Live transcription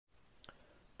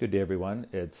Good day, everyone.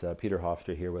 It's Peter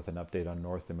Hofstra here with an update on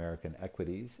North American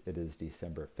equities. It is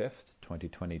December 5th,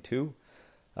 2022.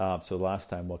 So last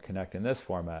time we'll connect in this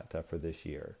format for this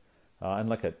year.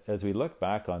 And as we look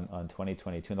back on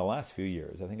 2022 in the last few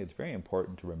years, I think it's very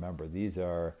important to remember these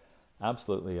are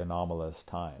absolutely anomalous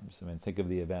times. I mean, think of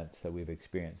the events that we've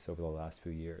experienced over the last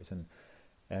few years.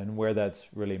 And where that's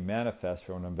really manifest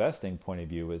from an investing point of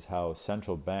view is how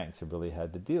central banks have really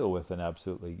had to deal with an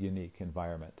absolutely unique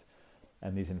environment.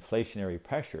 And these inflationary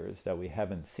pressures that we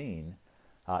haven't seen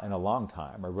in a long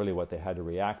time are really what they had to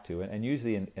react to. And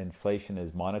usually inflation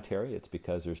is monetary. It's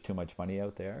because there's too much money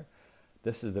out there.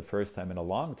 This is the first time in a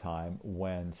long time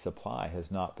when supply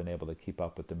has not been able to keep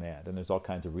up with demand. And there's all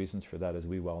kinds of reasons for that, as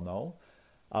we well know.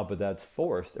 But that's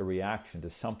forced a reaction to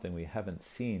something we haven't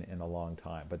seen in a long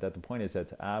time. But the point is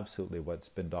that's absolutely what's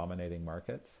been dominating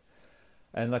markets.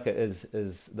 And look, as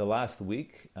the last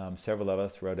week, several of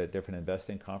us were out at different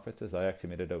investing conferences. I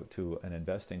actually made it out to an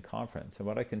investing conference. And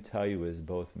what I can tell you is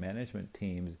both management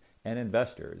teams and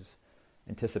investors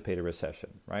anticipate a recession,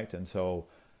 right? And so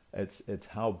it's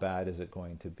how bad is it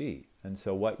going to be? And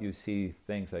so what you see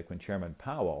things like when Chairman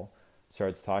Powell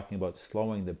starts talking about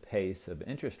slowing the pace of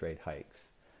interest rate hikes,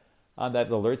 that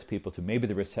alerts people to maybe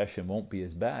the recession won't be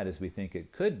as bad as we think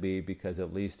it could be because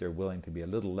at least they're willing to be a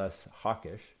little less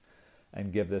hawkish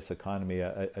and give this economy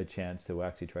a chance to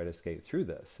actually try to skate through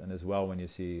this. And as well, when you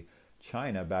see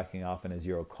China backing off in a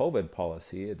zero COVID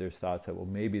policy, there's thoughts that, well,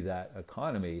 maybe that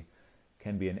economy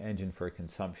can be an engine for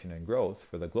consumption and growth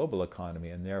for the global economy,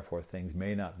 and therefore things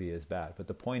may not be as bad. But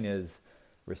the point is,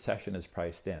 recession is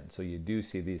priced in. So you do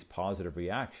see these positive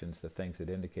reactions to things that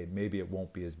indicate maybe it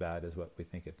won't be as bad as what we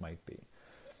think it might be.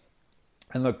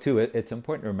 And look, too, it's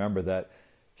important to remember that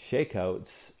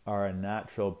shakeouts are a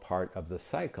natural part of the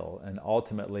cycle, and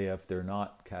ultimately, if they're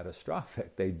not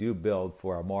catastrophic, they do build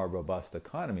for a more robust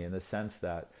economy in the sense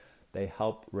that they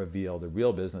help reveal the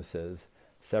real businesses,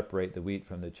 separate the wheat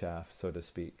from the chaff, so to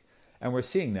speak. And we're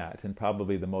seeing that, and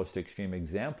probably the most extreme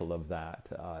example of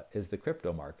that is the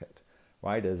crypto market,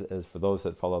 right? As for those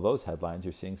that follow those headlines,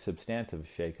 you're seeing substantive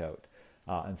shakeout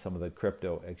in some of the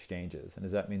crypto exchanges. And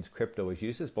as that means crypto is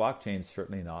used as blockchains,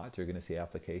 certainly not. You're going to see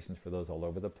applications for those all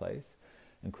over the place,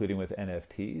 including with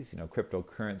NFTs. You know,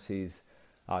 cryptocurrencies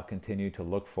continue to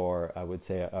look for, I would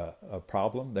say, a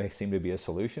problem. They seem to be a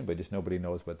solution, but just nobody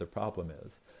knows what the problem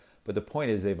is. But the point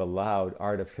is they've allowed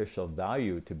artificial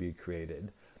value to be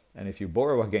created. And if you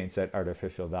borrow against that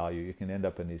artificial value, you can end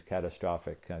up in these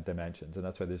catastrophic dimensions. And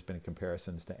that's why there's been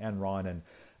comparisons to Enron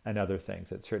and other things.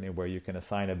 That's certainly where you can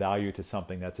assign a value to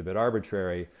something that's a bit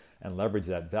arbitrary and leverage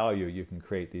that value. You can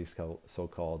create these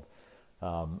so-called,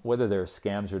 whether they're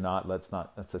scams or not,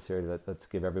 let's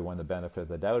give everyone the benefit of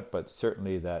the doubt, but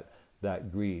certainly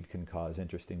that greed can cause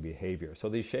interesting behavior. So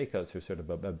these shakeouts are sort of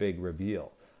a big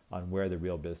reveal on where the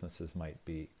real businesses might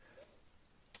be.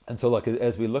 And so look,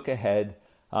 as we look ahead,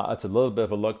 it's a little bit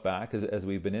of a look back, as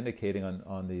we've been indicating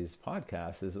on these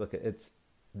podcasts, is look,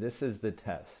 this is the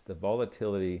test. The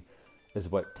volatility is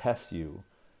what tests you,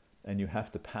 and you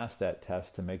have to pass that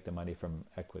test to make the money from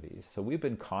equities. So we've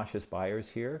been cautious buyers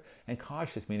here, and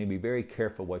cautious meaning be very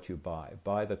careful what you buy.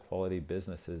 Buy the quality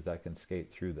businesses that can skate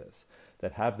through this,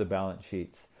 that have the balance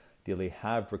sheets, ideally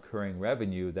have recurring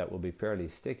revenue that will be fairly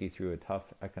sticky through a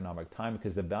tough economic time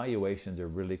because the valuations are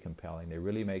really compelling. They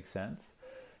really make sense.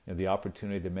 You know, the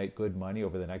opportunity to make good money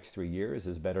over the next 3 years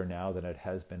is better now than it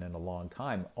has been in a long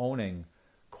time. Owning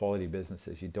quality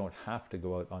businesses, you don't have to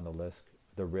go out on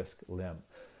the risk limb.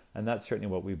 And that's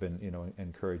certainly what we've been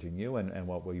encouraging you and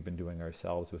what we've been doing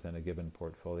ourselves within a given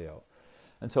portfolio.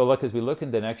 And so look, as we look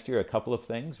into next year, a couple of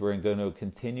things. We're going to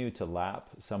continue to lap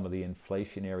some of the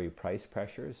inflationary price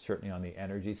pressures, certainly on the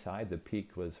energy side. The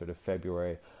peak was sort of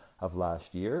February of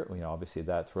last year. Obviously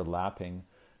that's we're lapping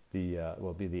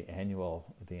will be the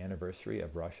anniversary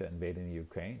of Russia invading the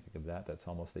Ukraine. Think of that. That's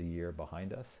almost a year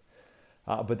behind us.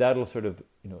 But that'll sort of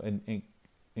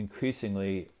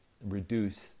increasingly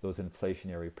reduce those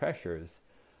inflationary pressures.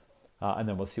 And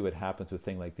then we'll see what happens with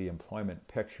things like the employment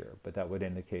picture. But that would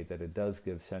indicate that it does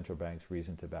give central banks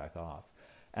reason to back off.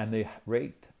 And the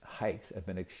rate hikes have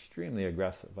been extremely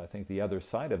aggressive. I think the other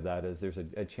side of that is there's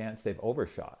a chance they've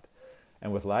overshot.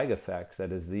 And with lag effects,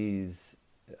 that is these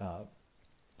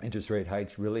interest rate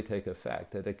hikes really take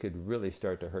effect, that it could really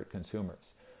start to hurt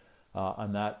consumers.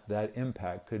 And that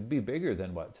impact could be bigger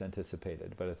than what's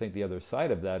anticipated. But I think the other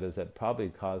side of that is that probably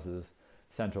causes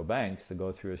central banks to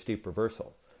go through a steep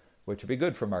reversal, which would be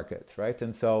good for markets, right?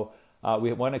 And so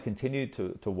we want to continue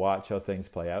to watch how things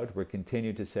play out. We're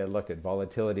continue to say, look,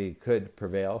 volatility could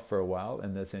prevail for a while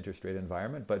in this interest rate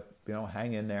environment, but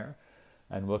hang in there.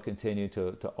 And we'll continue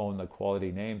to own the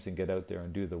quality names and get out there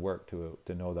and do the work to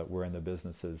know that we're in the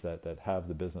businesses that have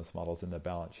the business models and the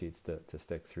balance sheets to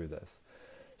stick through this.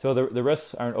 So the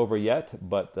risks aren't over yet,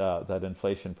 but that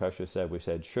inflation pressure we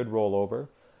said should roll over.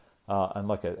 And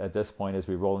look, at this point, as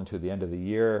we roll into the end of the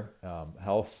year,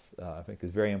 health, I think,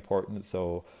 is very important.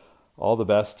 So all the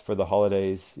best for the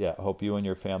holidays. Yeah, I hope you and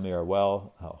your family are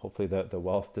well. Hopefully the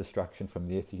wealth destruction from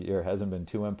the year hasn't been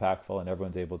too impactful and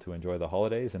everyone's able to enjoy the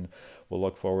holidays. And we'll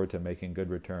look forward to making good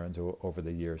returns over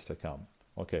the years to come.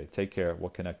 Okay, take care. We'll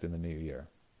connect in the new year.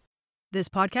 This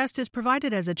podcast is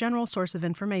provided as a general source of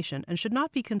information and should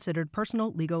not be considered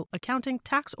personal, legal, accounting,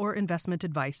 tax, or investment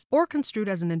advice, or construed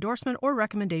as an endorsement or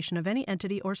recommendation of any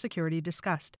entity or security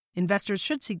discussed. Investors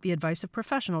should seek the advice of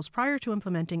professionals prior to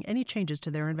implementing any changes to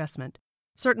their investment.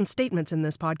 Certain statements in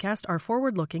this podcast are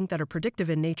forward-looking that are predictive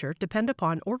in nature, depend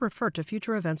upon, or refer to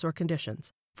future events or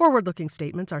conditions. Forward-looking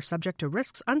statements are subject to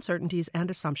risks, uncertainties, and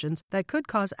assumptions that could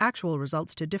cause actual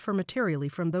results to differ materially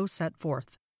from those set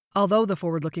forth. Although the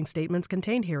forward-looking statements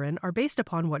contained herein are based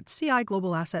upon what CI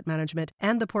Global Asset Management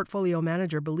and the portfolio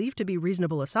manager believe to be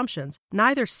reasonable assumptions,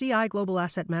 neither CI Global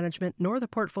Asset Management nor the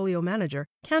portfolio manager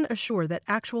can assure that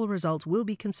actual results will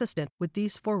be consistent with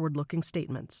these forward-looking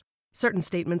statements. Certain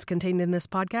statements contained in this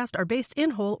podcast are based in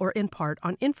whole or in part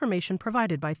on information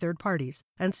provided by third parties,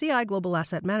 and CI Global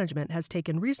Asset Management has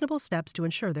taken reasonable steps to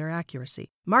ensure their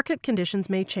accuracy. Market conditions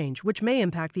may change, which may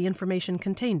impact the information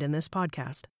contained in this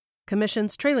podcast.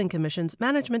 Commissions, trailing commissions,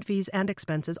 management fees, and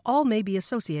expenses all may be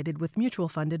associated with mutual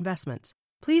fund investments.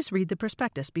 Please read the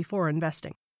prospectus before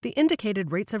investing. The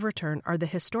indicated rates of return are the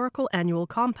historical annual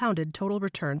compounded total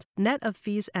returns, net of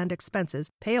fees and expenses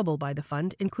payable by the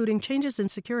fund, including changes in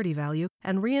security value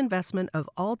and reinvestment of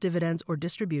all dividends or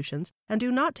distributions, and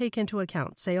do not take into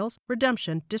account sales,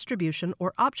 redemption, distribution,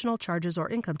 or optional charges or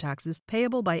income taxes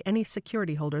payable by any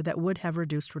security holder that would have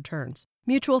reduced returns.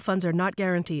 Mutual funds are not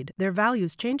guaranteed, their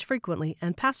values change frequently,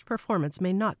 and past performance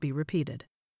may not be repeated.